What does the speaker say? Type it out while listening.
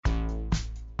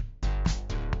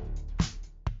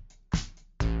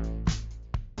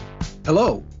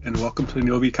Hello, and welcome to the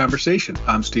Innovia Conversation.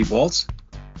 I'm Steve Waltz.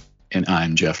 And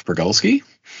I'm Jeff Pergolski.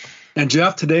 And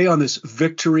Jeff, today on this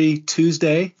Victory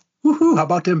Tuesday, woohoo, how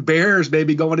about them Bears,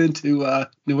 baby, going into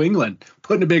New England,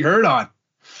 putting a big hurt on.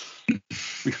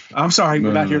 I'm sorry,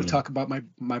 we're not here to talk about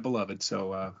my beloved,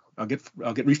 so I'll get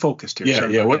refocused here.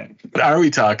 Yeah. What are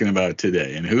we talking about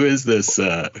today? And who is this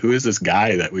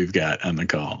guy that we've got on the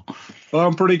call? Well,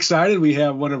 I'm pretty excited. We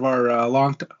have one of our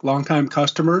longtime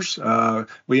customers.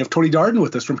 We have Tony Darden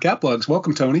with us from Caplugs.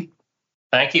 Welcome, Tony.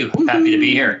 Thank you. Happy to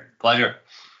be here. Pleasure.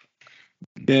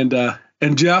 And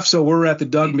Jeff, so we're at the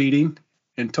Doug meeting,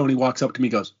 and Tony walks up to me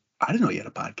and goes, I didn't know you had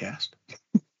a podcast.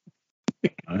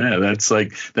 Yeah, that's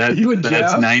like that.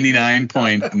 That's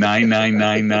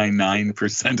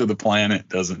 99.99999% of the planet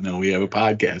doesn't know we have a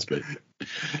podcast,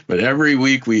 but every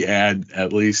week we add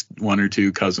at least one or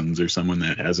two cousins or someone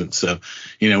that hasn't. So,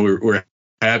 we're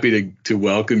happy to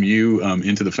welcome you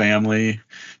into the family,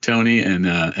 Tony,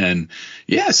 and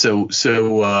yeah. So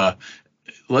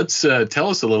let's tell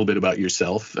us a little bit about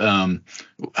yourself.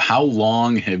 How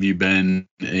long have you been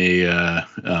a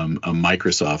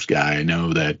Microsoft guy? I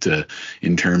know that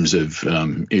in terms of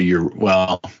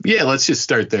let's just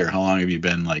start there. How long have you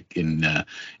been like in the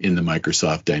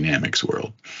Microsoft Dynamics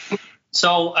world?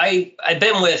 So I've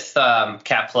been with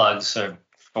Caplugs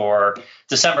for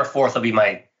December 4th will be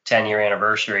my 10-year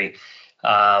anniversary.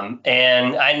 And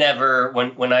I never,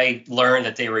 when I learned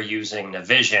that they were using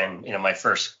Navision, my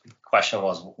first question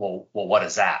was, well, what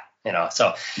is that?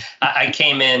 So I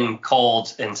came in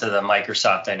cold into the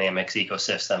Microsoft Dynamics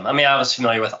ecosystem. I mean, I was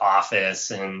familiar with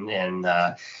Office and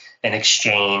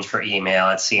Exchange for email.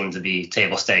 It seemed to be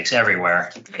table stakes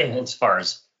everywhere as far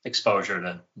as exposure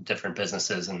to different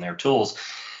businesses and their tools.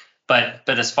 But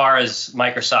as far as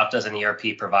Microsoft as an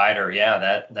ERP provider,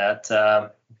 yeah,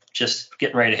 that just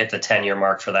getting ready to hit the 10-year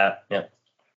mark for that. Yeah.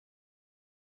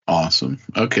 Awesome.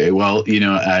 Okay. Well,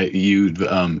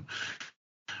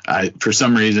 for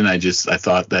some reason, I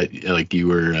thought that like you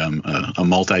were a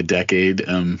multi-decade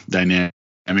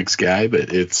Dynamics guy,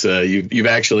 but it's you've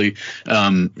actually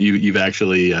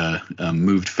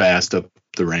moved fast up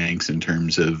the ranks in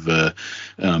terms of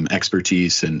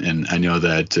expertise, and I know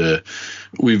that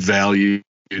we've valued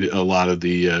a lot of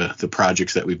the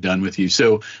projects that we've done with you.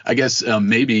 So I guess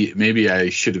maybe I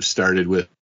should have started with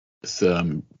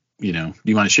do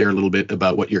you want to share a little bit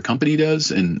about what your company does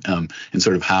and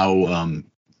sort of how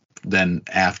then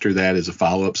after that as a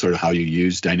follow-up, sort of how you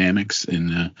use Dynamics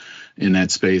in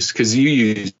that space? Because you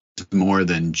use more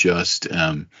than just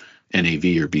NAV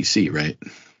or BC, right?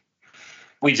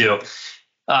 We do.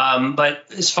 But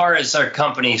as far as our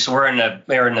company, so we're in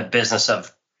the business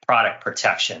of product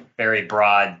protection, very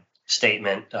broad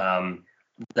statement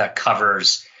that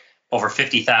covers over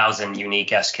 50,000 unique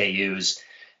SKUs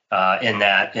in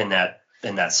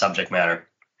that subject matter.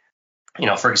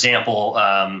 For example,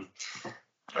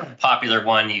 popular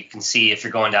one you can see if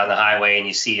you're going down the highway and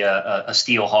you see a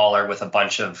steel hauler with a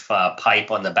bunch of pipe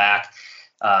on the back.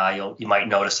 You might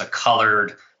notice a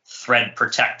colored thread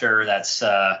protector that's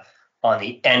on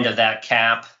the end of that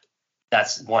cap.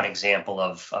 That's one example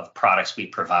of products we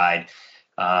provide.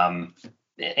 In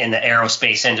the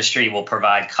aerospace industry, we'll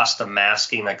provide custom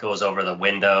masking that goes over the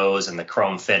windows and the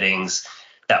chrome fittings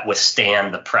that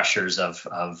withstand the pressures of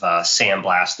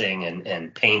sandblasting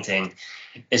and painting.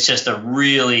 It's just a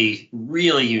really,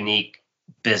 really unique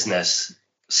business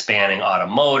spanning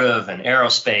automotive and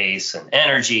aerospace and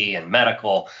energy and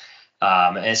medical.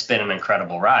 It's been an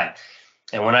incredible ride.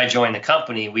 And when I joined the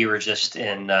company, we were just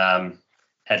had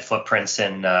footprints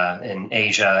in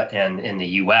Asia and in the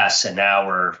U.S. And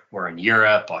now we're in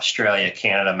Europe, Australia,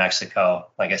 Canada, Mexico.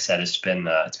 Like I said, it's been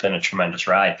a tremendous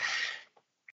ride.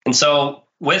 And so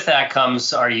with that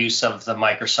comes our use of the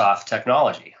Microsoft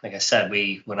technology. Like I said,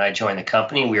 when I joined the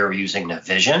company, we were using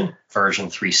Navision version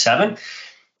 3.7,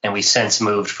 and we since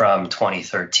moved from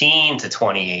 2013 to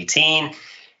 2018,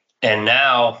 and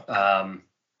now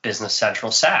Business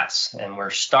Central SaaS. And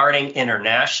we're starting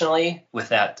internationally with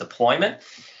that deployment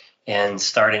and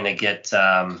starting to get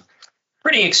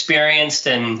pretty experienced.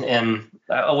 And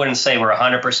I wouldn't say we're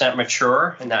 100%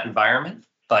 mature in that environment,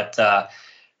 but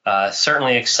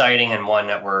certainly exciting and one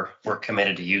that we're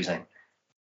committed to using.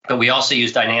 But we also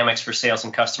use Dynamics for sales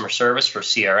and customer service for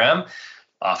CRM,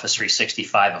 Office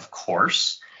 365, of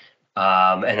course.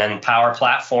 And then Power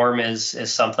Platform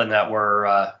is something that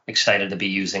we're excited to be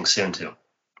using soon too.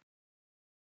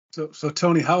 So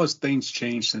Tony, how has things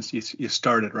changed since you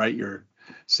started, right? You're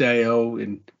CIO,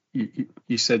 and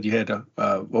you said you had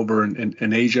over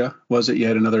in Asia, was it? You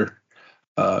had another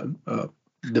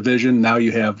division. Now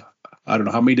you have, I don't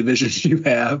know how many divisions you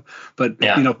have, but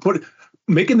yeah.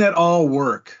 Making that all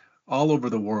work all over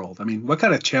the world. I mean, what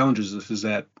kind of challenges has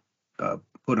that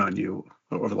put on you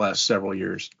over the last several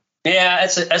years? Yeah,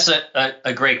 that's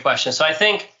a great question. So I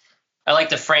think I like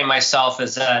to frame myself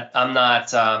as that I'm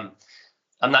not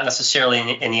necessarily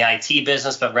in the IT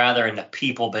business, but rather in the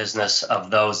people business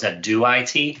of those that do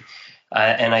IT.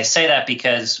 And I say that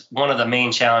because one of the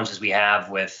main challenges we have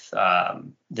with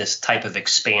this type of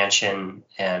expansion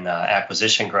and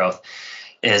acquisition growth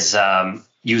is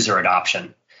user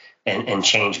adoption and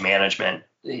change management.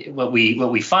 What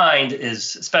we find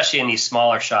is, especially in these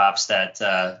smaller shops,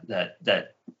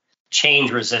 that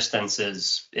change resistance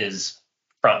is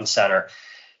front and center,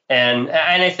 and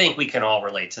I think we can all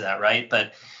relate to that, right?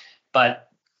 But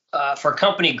for a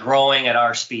company growing at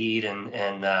our speed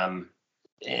and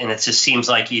it just seems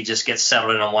like you just get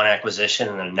settled in on one acquisition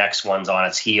and the next one's on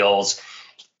its heels.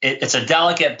 It's a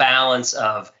delicate balance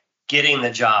of getting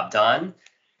the job done,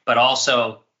 but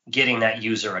also getting that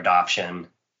user adoption,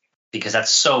 because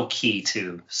that's so key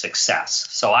to success.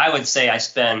 So I would say I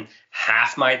spend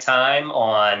half my time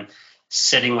on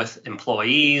sitting with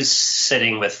employees,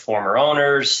 sitting with former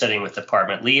owners, sitting with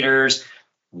department leaders,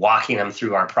 walking them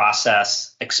through our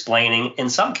process, explaining, in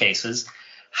some cases,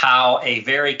 how a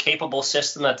very capable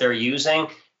system that they're using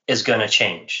is going to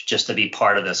change just to be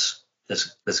part of this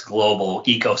global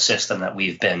ecosystem that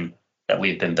we've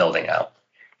been building out.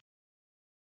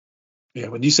 Yeah,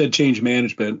 when you said change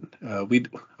management, we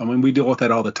deal with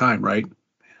that all the time, right?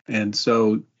 And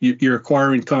so you're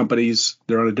acquiring companies;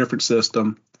 they're on a different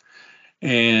system,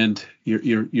 and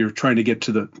you're trying to get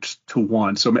to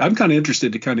one. So I'm kind of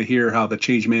interested to kind of hear how the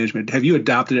change management. Have you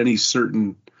adopted any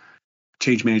certain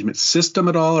change management system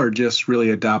at all, or just really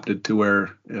adopted to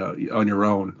where on your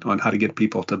own on how to get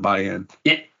people to buy in?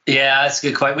 Yeah, that's a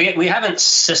good question. We haven't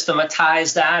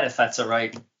systematized that, if that's the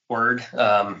right word.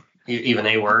 Even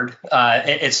a word.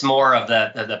 It's more of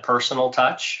the personal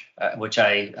touch, which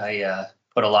I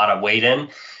put a lot of weight in.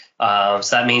 So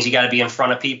that means you got to be in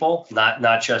front of people,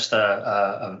 not just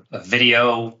a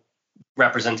video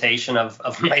representation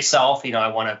of myself. I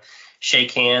want to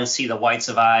shake hands, see the whites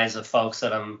of eyes of folks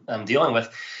that I'm dealing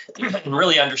with, and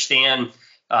really understand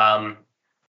their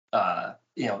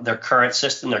current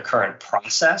system, their current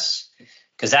process,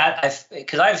 because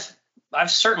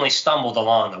I've certainly stumbled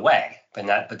along the way.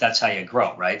 But that's how you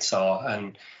grow, right? So,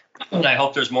 and I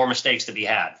hope there's more mistakes to be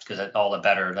had, because all the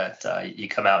better that you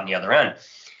come out on the other end.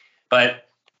 But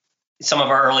some of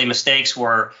our early mistakes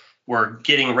were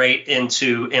getting right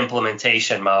into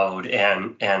implementation mode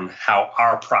and how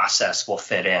our process will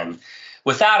fit in,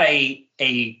 without a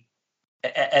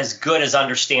as good as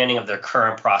understanding of their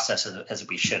current process as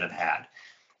we should have had.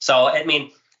 So, I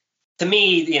mean, to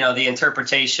me, the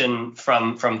interpretation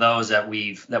from those that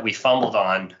we fumbled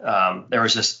on, there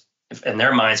was just, in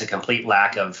their minds, a complete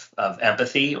lack of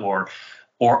empathy or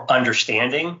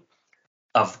understanding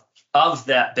of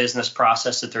that business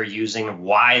process that they're using,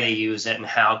 why they use it, and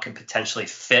how it could potentially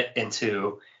fit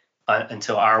into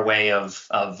our way of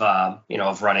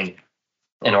running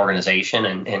an organization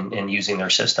and using their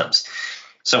systems.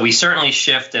 So we certainly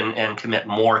shift and commit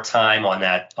more time on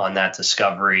that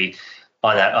discovery,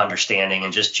 on that understanding,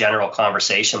 and just general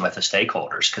conversation with the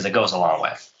stakeholders, because it goes a long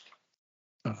way.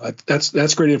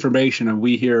 That's great information, and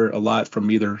we hear a lot from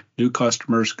either new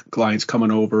customers, clients coming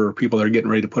over, or people that are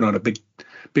getting ready to put on a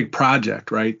big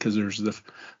project, right? Because there's the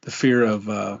fear of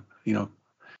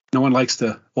no one likes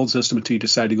the old system until you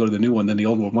decide to go to the new one. Then the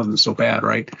old one wasn't so bad,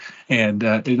 right? And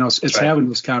it's right. Having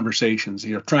those conversations.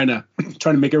 Trying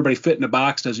to make everybody fit in a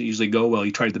box doesn't usually go well.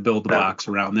 You try to build the box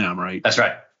around them, right? That's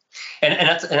right. And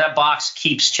that box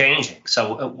keeps changing.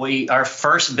 So our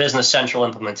first Business Central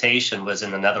implementation was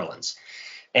in the Netherlands,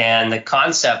 and the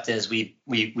concept is we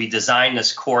designed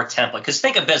this core template. Because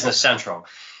think of Business Central.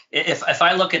 If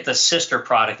I look at the sister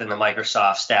product in the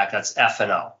Microsoft stack, that's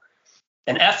F&O,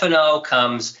 and F&O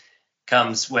comes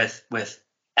with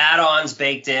add-ons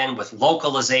baked in, with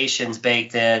localizations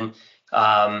baked in.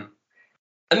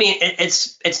 I mean,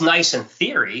 it's nice in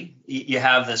theory. You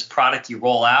have this product you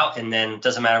roll out, and then it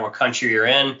doesn't matter what country you're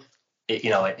in,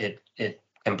 it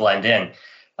can blend in.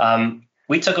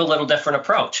 We took a little different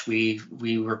approach. We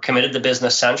were committed to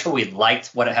Business Central. We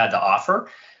liked what it had to offer.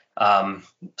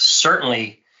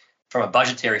 Certainly, from a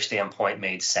budgetary standpoint,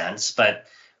 made sense. But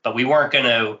we weren't going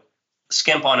to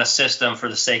skimp on a system for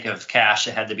the sake of cash.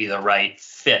 It had to be the right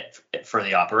fit for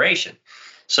the operation.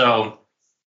 So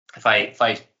if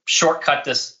I shortcut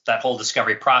that whole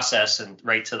discovery process and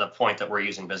right to the point that we're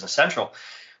using Business Central,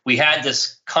 we had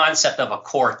this concept of a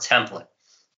core template.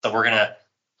 So we're going to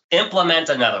implement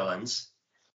the Netherlands,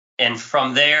 and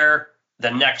from there,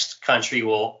 the next country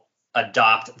will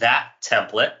adopt that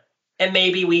template and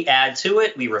maybe we add to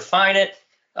it, we refine it.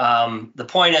 The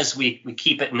point is we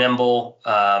keep it nimble.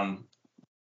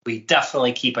 We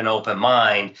definitely keep an open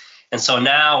mind. And so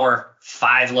now we're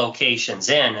 5 locations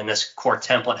in, and this core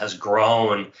template has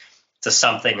grown to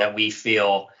something that we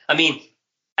feel, I mean,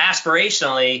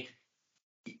 aspirationally,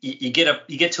 you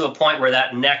get to a point where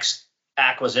that next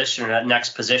acquisition or that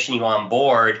next position you on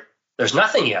board, there's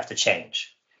nothing you have to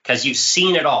change because you've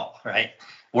seen it all, right?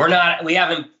 We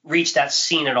haven't reached that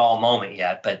seen it all moment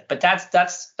yet, but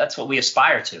that's what we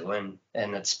aspire to, and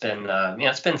it's been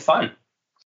it's been fun.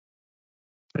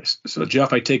 So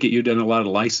Jeff, I take it you've done a lot of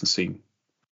licensing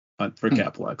for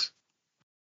Caplugs.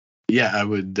 Yeah, I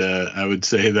would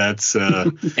say that's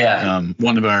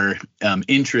one of our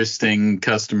interesting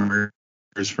customers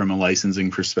from a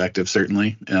licensing perspective,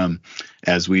 certainly,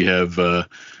 as we have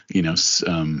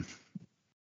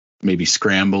maybe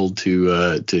scrambled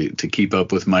to keep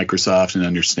up with Microsoft and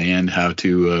understand how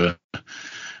to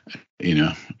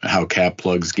how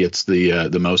Caplugs gets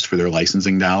the most for their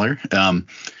licensing dollar.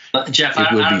 Jeff, I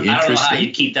don't know how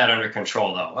you keep that under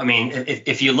control, though. I mean,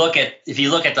 if you look at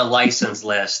the license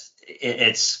list,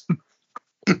 it's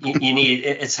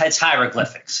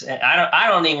hieroglyphics. I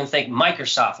don't even think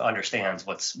Microsoft understands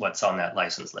what's on that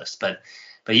license list. But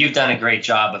you've done a great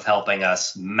job of helping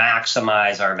us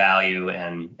maximize our value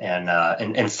and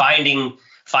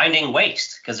finding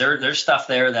waste, because there's stuff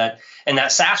there that in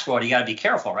that SaaS world you got to be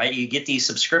careful, right? You get these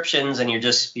subscriptions and you're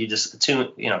just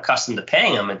accustomed to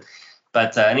paying them,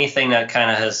 but anything that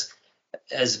kind of has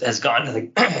gone to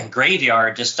the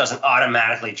graveyard just doesn't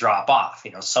automatically drop off.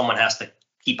 Someone has to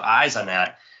keep eyes on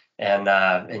that,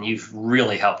 and you've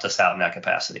really helped us out in that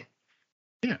capacity.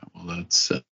 Yeah, well,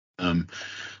 that's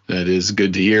that is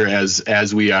good to hear.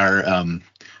 As we are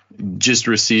just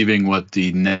receiving what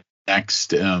the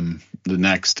next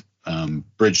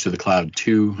Bridge to the Cloud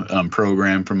 2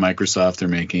 program from Microsoft. They're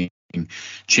making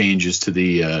changes to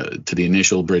the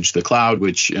initial Bridge to the Cloud,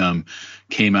 which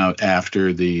came out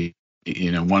after the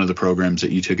one of the programs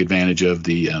that you took advantage of,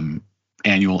 the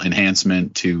annual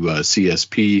enhancement to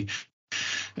CSP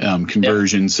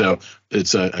conversion. Yep. So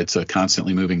it's a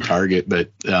constantly moving target,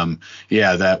 but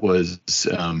that was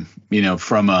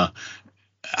from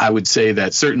I would say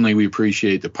that certainly we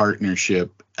appreciate the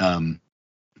partnership,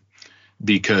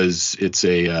 because it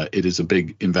is a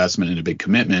big investment and a big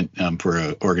commitment for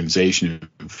an organization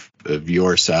of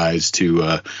your size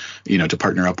to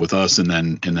partner up with us and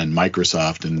then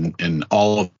Microsoft and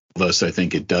all of us. I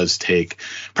think it does take,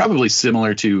 probably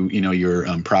similar to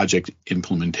your project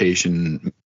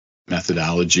implementation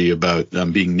methodology, about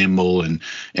being nimble and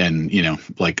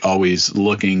like always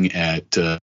looking at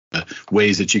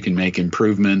ways that you can make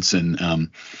improvements and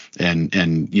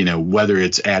whether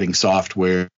it's adding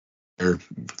software through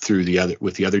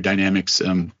with the other Dynamics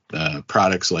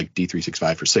products like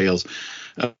D365 for sales,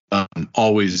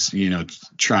 always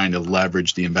trying to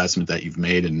leverage the investment that you've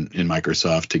made in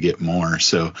Microsoft to get more.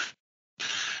 So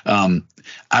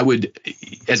I would,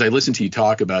 as I listen to you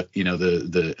talk about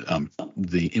the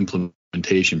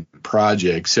implementation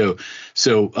project, so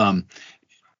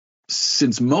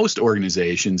since most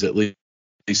organizations, at least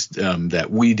that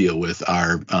we deal with,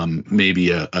 are maybe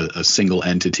a single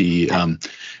entity,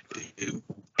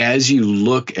 as you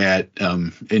look at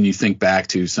and you think back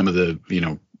to some of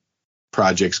the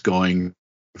projects going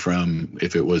from,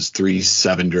 if it was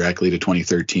 3.7 directly to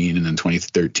 2013 and then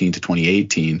 2013 to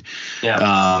 2018,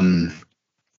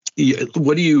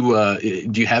 what do you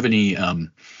have any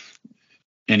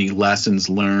lessons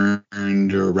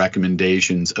learned or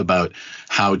recommendations about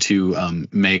how to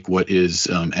make what is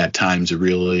at times a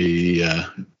really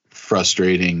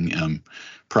frustrating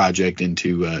project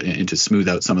into smooth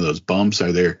out some of those bumps?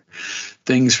 Are there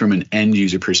things from an end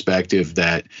user perspective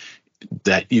that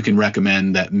you can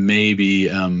recommend that maybe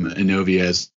Innovia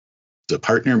as a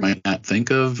partner might not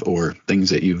think of, or things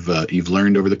that you've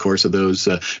learned over the course of those?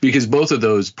 Because both of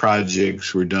those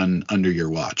projects were done under your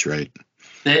watch, right?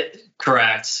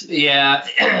 Correct.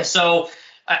 Yeah. So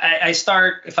I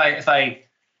start, if I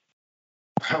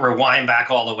rewind back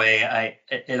all the way, I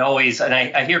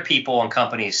hear people and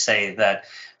companies say that,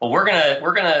 well, we're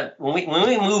gonna when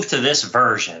we move to this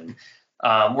version,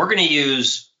 we're gonna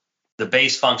use the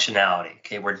base functionality.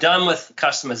 Okay, we're done with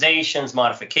customizations,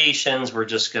 modifications. We're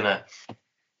just gonna,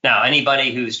 now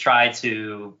anybody who's tried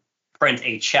to print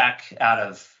a check out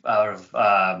of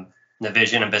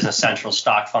Navision and Business Central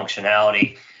stock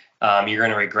functionality, you're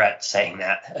going to regret saying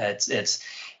that. It's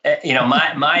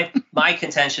my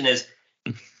contention is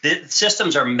the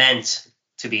systems are meant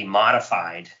to be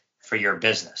modified for your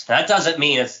business. That doesn't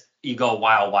mean you go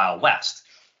wild west.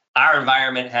 Our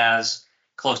environment has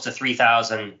close to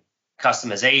 3,000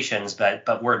 customizations,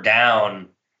 but we're down,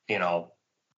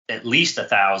 at least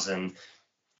 1,000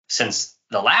 since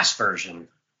the last version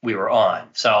we were on.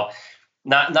 So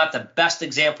not the best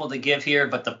example to give here,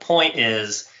 but the point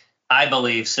is, I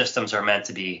believe systems are meant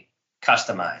to be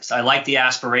customized. I like the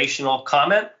aspirational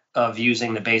comment of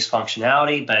using the base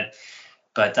functionality, but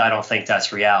I don't think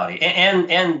that's reality.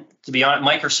 And to be honest,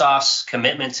 Microsoft's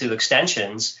commitment to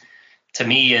extensions, to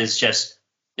me, is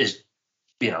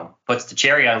puts the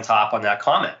cherry on top on that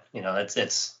comment.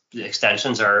 It's the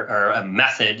extensions are a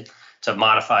method to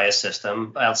modify a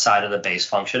system outside of the base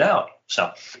functionality.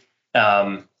 So,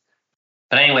 but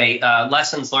anyway,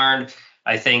 lessons learned.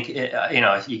 I think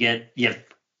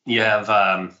you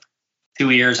have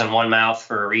 2 ears and 1 mouth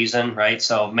for a reason, right?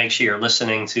 So make sure you're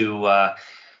listening to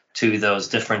those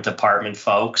different department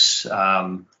folks.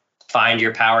 Find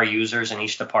your power users in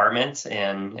each department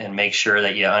and make sure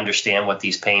that you understand what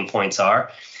these pain points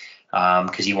are,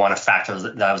 because you want to factor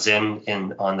those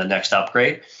in on the next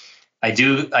upgrade. I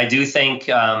do think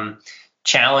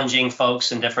challenging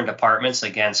folks in different departments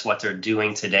against what they're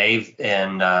doing today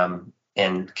and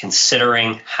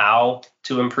considering how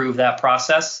to improve that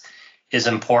process is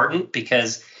important,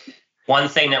 because one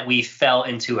thing that we fell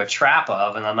into a trap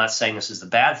of, and I'm not saying this is the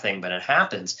bad thing, but it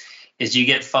happens, is you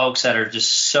get folks that are just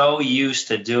so used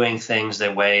to doing things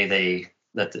the way they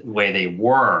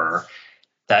were,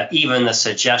 that even the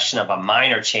suggestion of a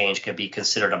minor change could be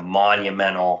considered a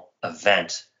monumental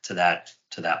event to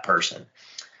that person.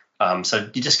 So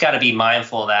you just got to be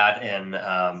mindful of that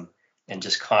and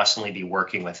just constantly be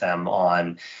working with them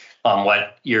on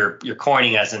what you're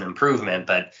coining as an improvement.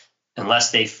 But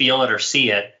unless they feel it or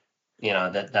see it,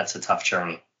 that's a tough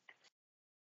journey.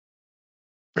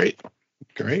 Great.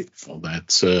 Well,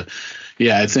 that's I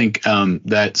think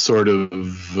that sort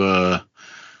of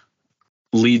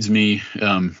leads me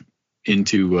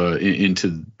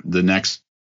into the next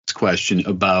question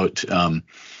about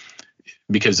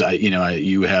because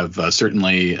you have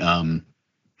certainly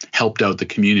helped out the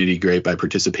community great by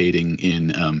participating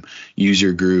in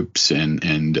user groups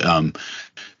and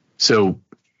so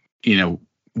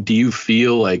do you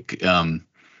feel like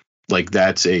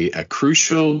that's a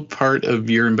crucial part of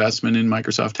your investment in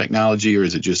Microsoft technology, or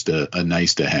is it just a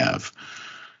nice to have?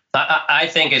 I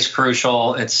think it's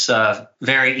crucial. It's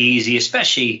very easy,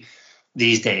 especially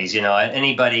these days.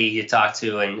 Anybody you talk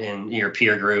to in your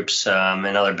peer groups and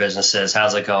other businesses,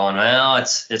 how's it going? Well,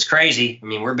 it's crazy. I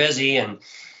mean, we're busy, and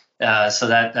so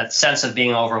that sense of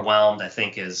being overwhelmed, I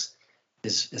think, is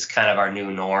kind of our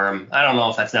new norm. I don't know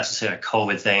if that's necessarily a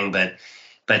COVID thing, but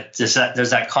there's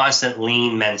that constant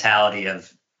lean mentality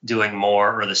of doing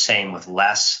more or the same with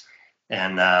less,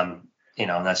 and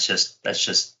that's just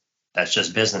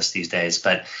business these days.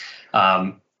 But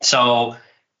so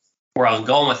where I was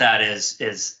going with that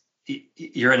is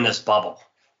you're in this bubble.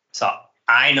 So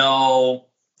I know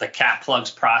the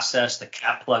Caplugs process, the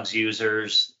Caplugs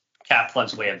users,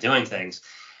 Caplugs way of doing things.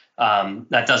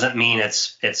 That doesn't mean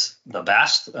it's the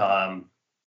best.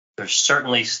 There's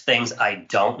certainly things I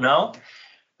don't know.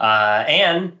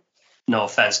 And no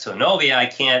offense to Innovia, I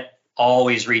can't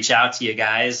always reach out to you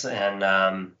guys and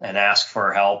ask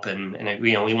for help. And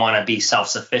we want to be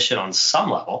self-sufficient on some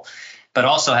level, but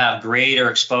also have greater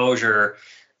exposure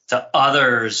to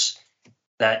others,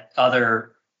 that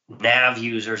other nav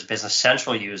users, Business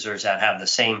Central users that have the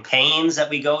same pains that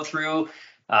we go through.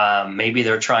 Maybe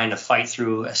they're trying to fight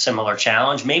through a similar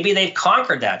challenge. Maybe they've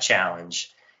conquered that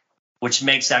challenge, which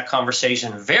makes that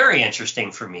conversation very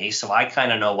interesting for me, so I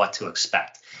kind of know what to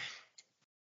expect.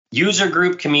 User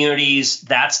group communities,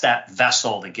 that's that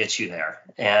vessel that gets you there.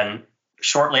 And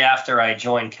shortly after I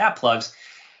joined Caplugs,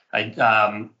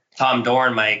 Tom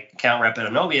Dorn, my account rep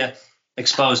at Innovia,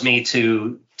 exposed me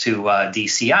to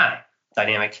DCI,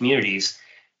 Dynamic Communities,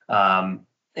 and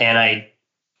I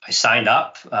signed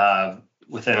up.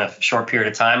 Within a short period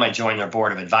of time, I joined their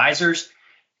board of advisors.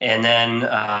 And then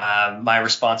my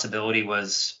responsibility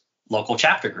was local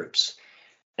chapter groups.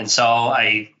 And so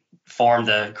I formed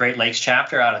the Great Lakes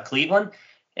chapter out of Cleveland.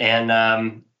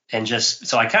 And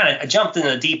so I jumped in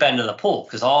the deep end of the pool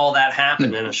because all that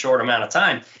happened in a short amount of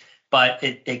time. But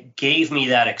it gave me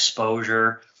that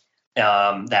exposure,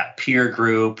 that peer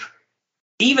group.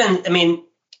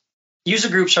 User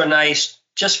groups are nice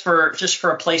just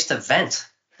for a place to vent.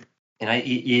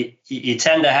 You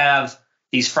tend to have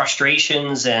these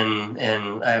frustrations,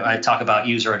 and I talk about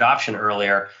user adoption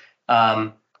earlier,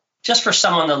 just for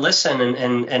someone to listen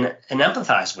and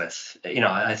empathize with,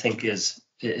 I think is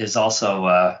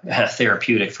also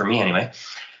therapeutic for me anyway.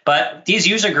 But these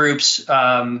user groups,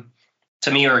 to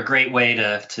me, are a great way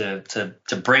to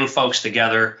bring folks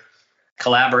together,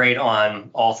 collaborate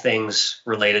on all things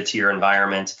related to your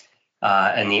environment,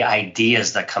 and the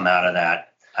ideas that come out of that,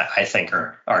 I think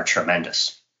are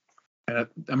tremendous. I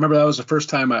remember that was the first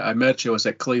time I met you. I was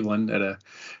at Cleveland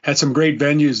had some great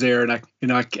venues there, and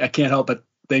I can't help but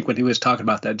think when he was talking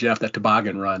about that, Jeff, that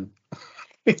toboggan run.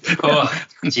 Oh,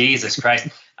 Jesus Christ!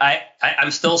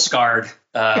 I'm still scarred.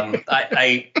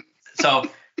 So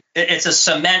it's a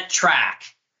cement track,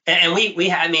 and we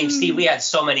had. I mean, Steve, we had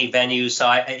so many venues. So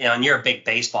and you're a big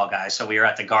baseball guy, so we were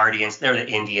at the Guardians. They're the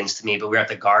Indians to me, but we were at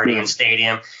the Guardian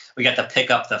Stadium. We got to pick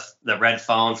up the red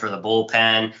phone for the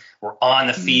bullpen. We're on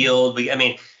the field.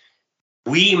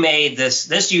 We made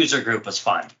this user group was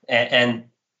fun, and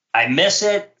I miss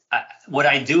it. Would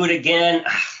I do it again?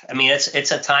 I mean,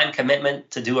 it's a time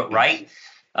commitment to do it right.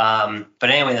 But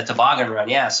anyway, the toboggan run,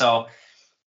 yeah. So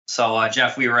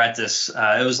Jeff, we were at this.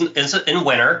 It was in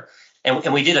winter,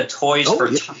 and we did a Toys for.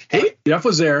 Hey, Jeff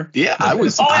was there. Yeah, I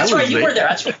was. Oh, that's right. You were there.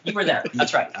 That's right. You were there.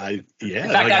 That's right. I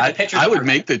would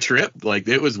make the trip. Like,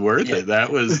 it was worth it.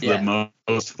 That was the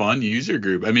most fun user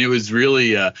group. I mean, it was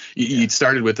really. You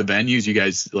started with the venues. You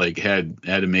guys like had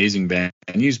amazing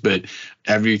venues, but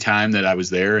every time that I was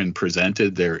there and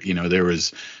presented, there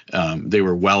was they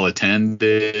were well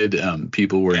attended.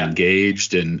 People were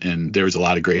engaged, and there was a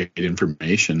lot of great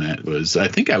information. That was. I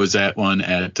think I was at one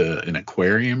at an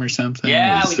aquarium or something.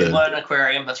 Yeah, we did one at an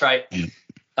aquarium. That's right. Yeah.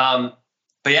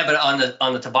 But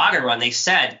on the toboggan run, they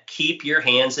said keep your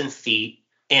hands and feet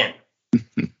in.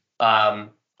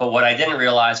 But what I didn't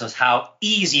realize was how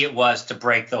easy it was to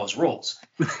break those rules,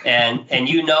 and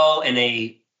in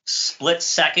a split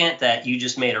second that you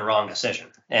just made a wrong decision.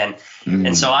 And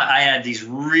so I had these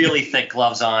really thick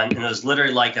gloves on, and it was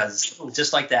literally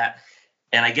just like that.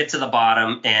 And I get to the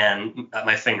bottom, and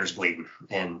my finger's bleeding,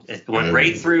 and it went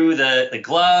right through the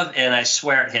glove, and I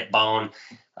swear it hit bone.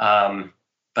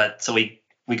 But so we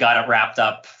got it wrapped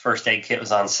up. First aid kit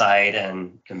was on site,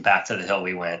 and back to the hill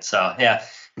we went. So yeah,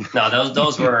 no,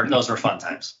 those were fun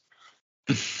times.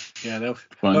 Yeah, that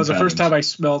was the first time I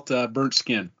smelt burnt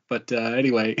skin. But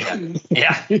anyway,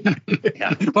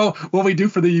 yeah. Well, what we do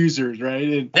for the users, right?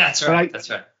 And, that's right. That's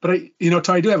right. But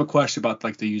Tony, I do have a question about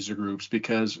like the user groups,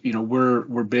 because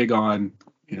we're big on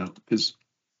because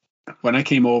when I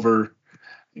came over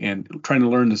and trying to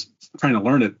learn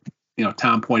it,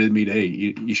 Tom pointed me to, hey,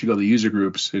 you should go to the user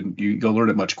groups and you go learn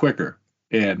it much quicker.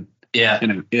 And I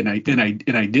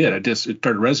did. It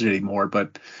started resonating more,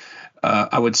 but.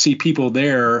 I would see people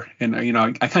there, and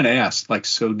I kind of asked, like,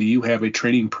 so do you have a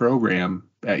training program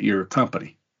at your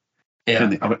company? Yeah.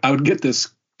 And I would get this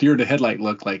deer in the headlight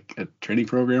look, like, a training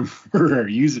program for our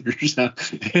users.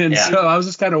 And so I was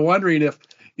just kind of wondering if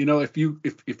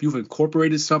you've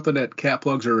incorporated something at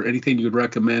Caplugs, or anything you would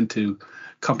recommend to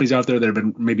companies out there that have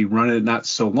been maybe running it not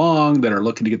so long, that are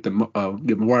looking to get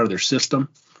more out of their system.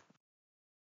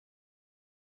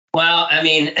 Well, I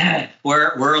mean,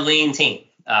 we're a lean team.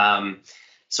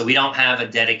 So we don't have a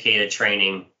dedicated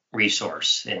training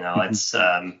resource, it's,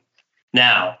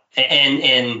 now,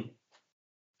 and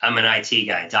I'm an IT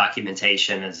guy.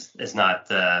 Documentation is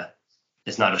not a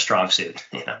strong suit,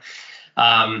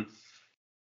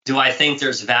 do I think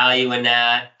there's value in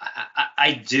that?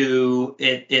 I do.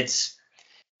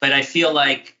 But I feel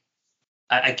like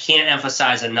I can't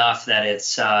emphasize enough that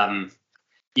it's,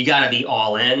 you got to be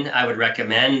all in. I would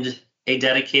recommend a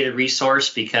dedicated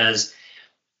resource, because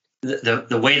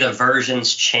the way the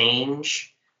versions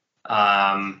change,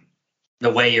 the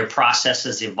way your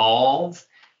processes evolve,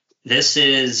 this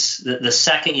is the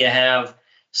second you have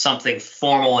something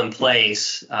formal in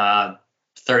place,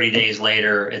 30 days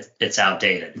later, it's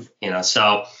outdated.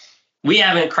 So we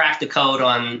haven't cracked the code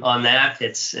on that.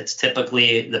 It's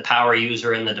typically the power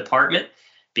user in the department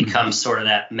becomes sort of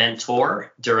that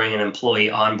mentor during an employee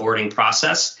onboarding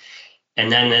process. And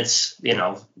then it's,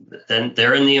 then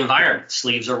they're in the environment,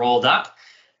 sleeves are rolled up.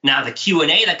 Now the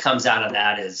Q&A that comes out of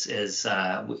that is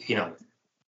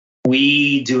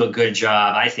we do a good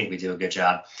job. I think we do a good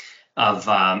job of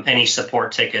any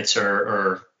support tickets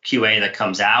or QA that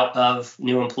comes out of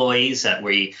new employees, that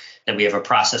we have a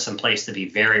process in place to be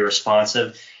very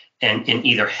responsive and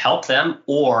either help them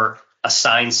or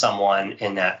assign someone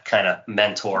in that kind of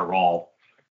mentor role.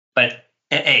 But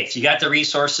hey, if you got the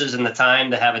resources and the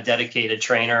time to have a dedicated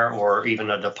trainer or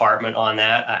even a department on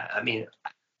that, I mean,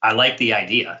 I like the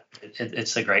idea.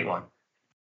 It's a great one.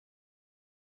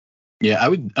 Yeah, I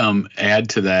would add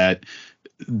to that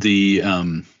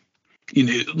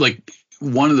like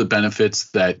one of the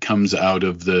benefits that comes out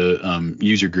of the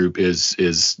user group is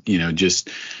just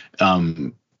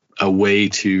a way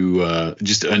to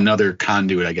just another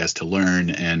conduit, I guess, to learn.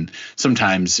 And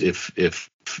sometimes if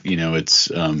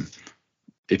it's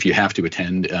if you have to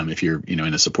attend, if you're,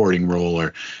 in a supporting role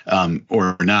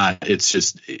or not. It's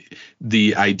just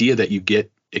the idea that you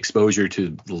get exposure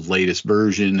to the latest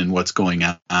version and what's going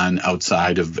on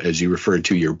outside of, as you referred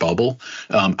to, your bubble,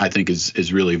 I think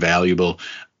is really valuable.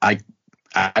 I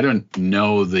don't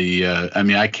know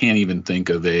I can't even think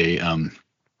of a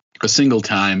single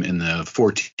time in the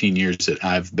 14 years that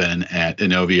I've been at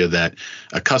Innovia that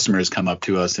a customer has come up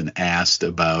to us and asked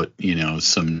about,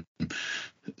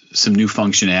 some new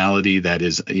functionality that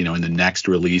is, in the next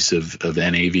release of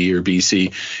NAV or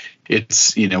BC.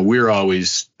 It's, we're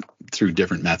always through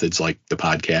different methods like the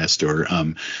podcast or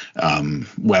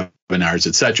webinars,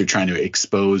 et cetera, trying to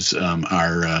expose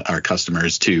our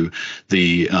customers to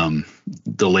the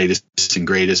latest and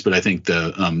greatest. But I think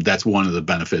that's one of the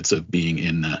benefits of being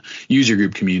in the user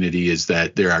group community is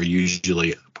that there are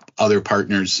usually other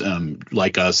partners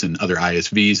like us and other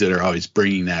ISVs that are always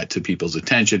bringing that to people's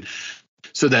attention,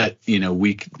 so that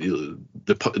the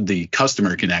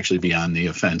customer can actually be on the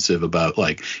offensive about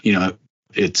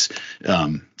it's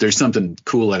there's something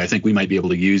cool that I think we might be able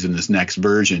to use in this next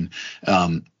version,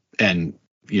 and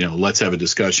let's have a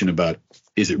discussion about,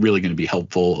 is it really going to be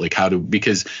helpful?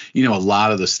 Because a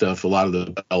lot of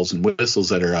the bells and whistles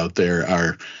that are out there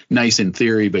are nice in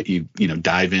theory, but you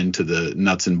dive into the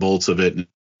nuts and bolts of it, and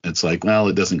it's like, well,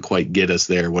 it doesn't quite get us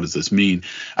there. What does this mean?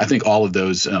 I think all of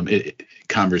those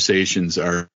conversations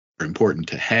are important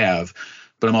to have,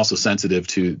 but I'm also sensitive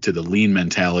to the lean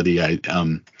mentality.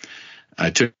 I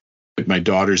took my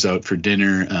daughters out for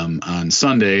dinner on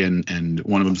Sunday, and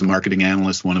one of them's a marketing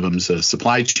analyst, one of them's a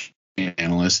supply chain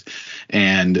analyst,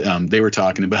 and they were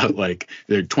talking about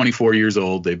they're 24 years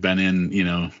old. They've been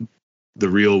in the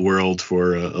real world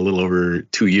for a little over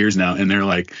 2 years now, and they're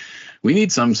like, we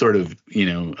need some sort of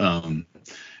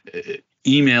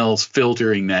emails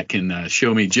filtering that can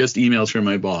show me just emails from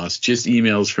my boss, just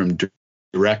emails from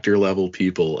director level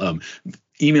people,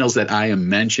 emails that I am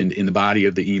mentioned in the body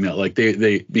of the email.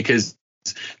 Because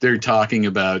they're talking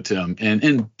about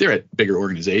and they're at bigger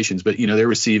organizations, but they're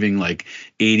receiving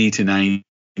 80 to 90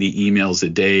 emails a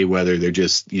day, whether they're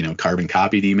just carbon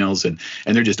copied emails, and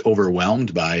they're just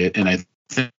overwhelmed by it. And I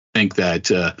think that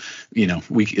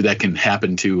that can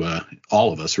happen to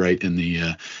all of us, right, in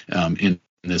the in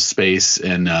this space,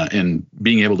 and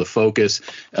being able to focus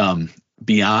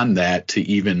beyond that to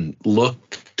even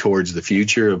look towards the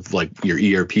future of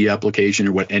your ERP application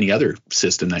or any other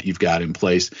system that you've got in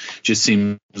place just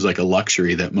seems like a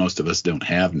luxury that most of us don't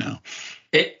have now.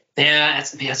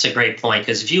 That's a great point,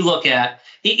 because if you look at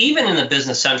even in the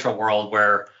Business Central world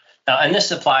where, and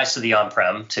this applies to the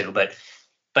on-prem too,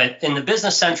 but in the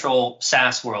Business Central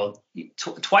SaaS world,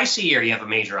 twice a year you have a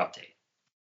major update.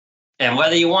 And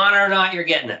whether you want it or not, you're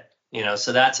getting it.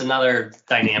 So that's another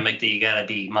dynamic that you got to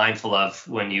be mindful of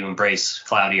when you embrace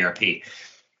cloud ERP,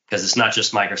 because it's not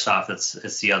just Microsoft,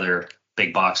 it's the other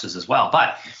big boxes as well.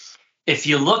 But if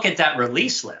you look at that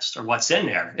release list or what's in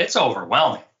there, it's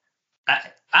overwhelming.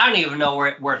 I don't even know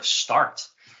where to start.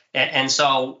 And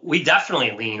so we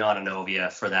definitely lean on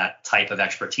Innovia for that type of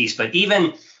expertise. But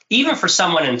even for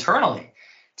someone internally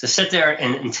to sit there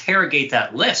and interrogate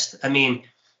that list, I mean,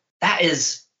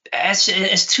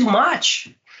 it's too much.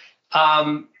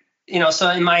 So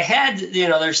in my head,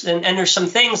 there's some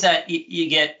things that you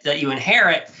get, that you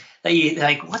inherit, that you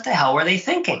what the hell were they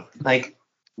thinking?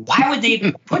 Why would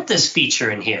they put this feature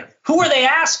in here? Who are they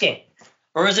asking?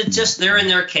 Or is it just they're in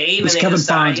their cave and they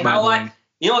decide, what?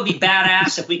 It'd be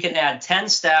badass if we could add 10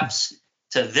 steps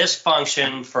to this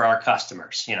function for our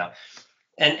customers,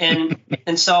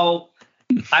 and so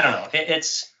I don't know.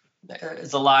 It's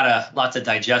a lot to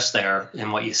digest there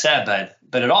in what you said,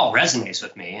 but it all resonates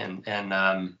with me, and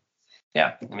I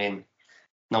mean,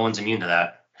 no one's immune to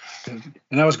that. And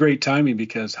that was great timing,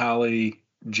 because Holly,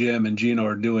 Jim, and Gino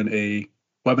are doing a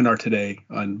webinar today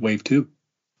on Wave 2.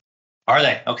 Are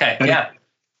they? Okay.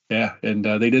 Yeah. And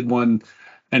they did one,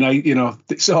 and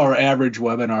so our average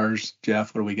webinars,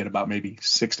 Jeff, what do we get, about maybe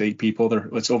 6 to 8 people?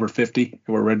 It's over 50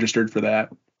 who are registered for that.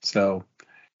 So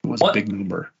it was a big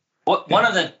number. One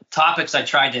of the topics I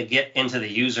tried to get into the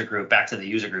user group, back to the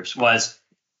user groups, was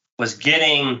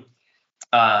getting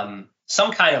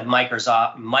some kind of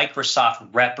Microsoft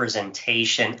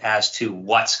representation as to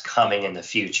what's coming in the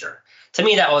future. To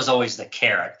me, that was always the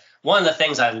carrot. One of the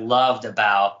things I loved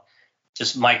about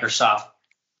just Microsoft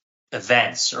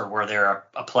events, or where they're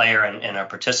a player and a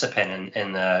participant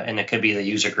and it could be the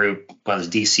user group, whether it's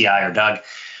DCI or Doug,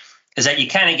 is that you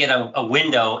kind of get a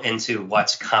window into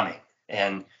what's coming.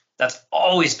 And that's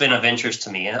always been of interest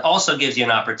to me. And it also gives you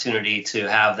an opportunity to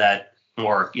have that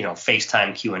more,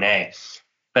 FaceTime Q&A.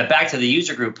 But back to the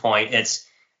user group point, it's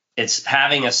it's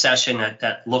having a session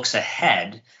that looks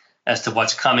ahead as to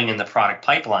what's coming in the product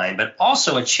pipeline, but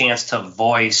also a chance to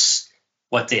voice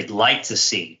what they'd like to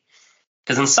see.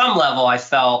 Because in some level, I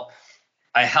felt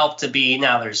I helped to be,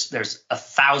 now there's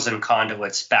 1,000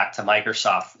 conduits back to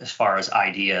Microsoft as far as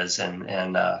ideas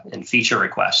and feature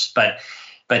requests.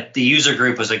 But the user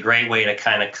group was a great way to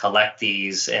kind of collect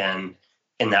these and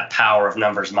in that power of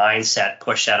numbers mindset,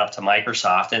 push that up to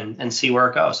Microsoft and see where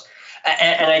it goes.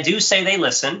 And I do say they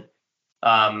listen.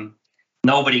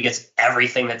 Nobody gets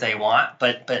everything that they want,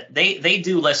 but they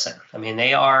do listen. I mean,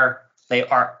 they are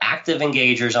active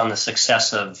engagers on the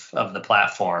success of the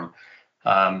platform.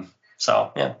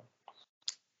 So, yeah.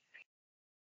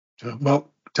 Well,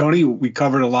 Tony, we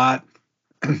covered a lot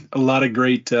of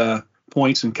great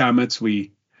points and comments.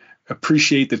 We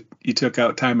appreciate that you took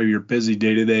out time of your busy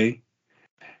day today.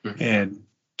 Mm-hmm. And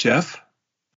Jeff,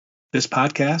 this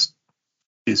podcast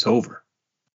is over.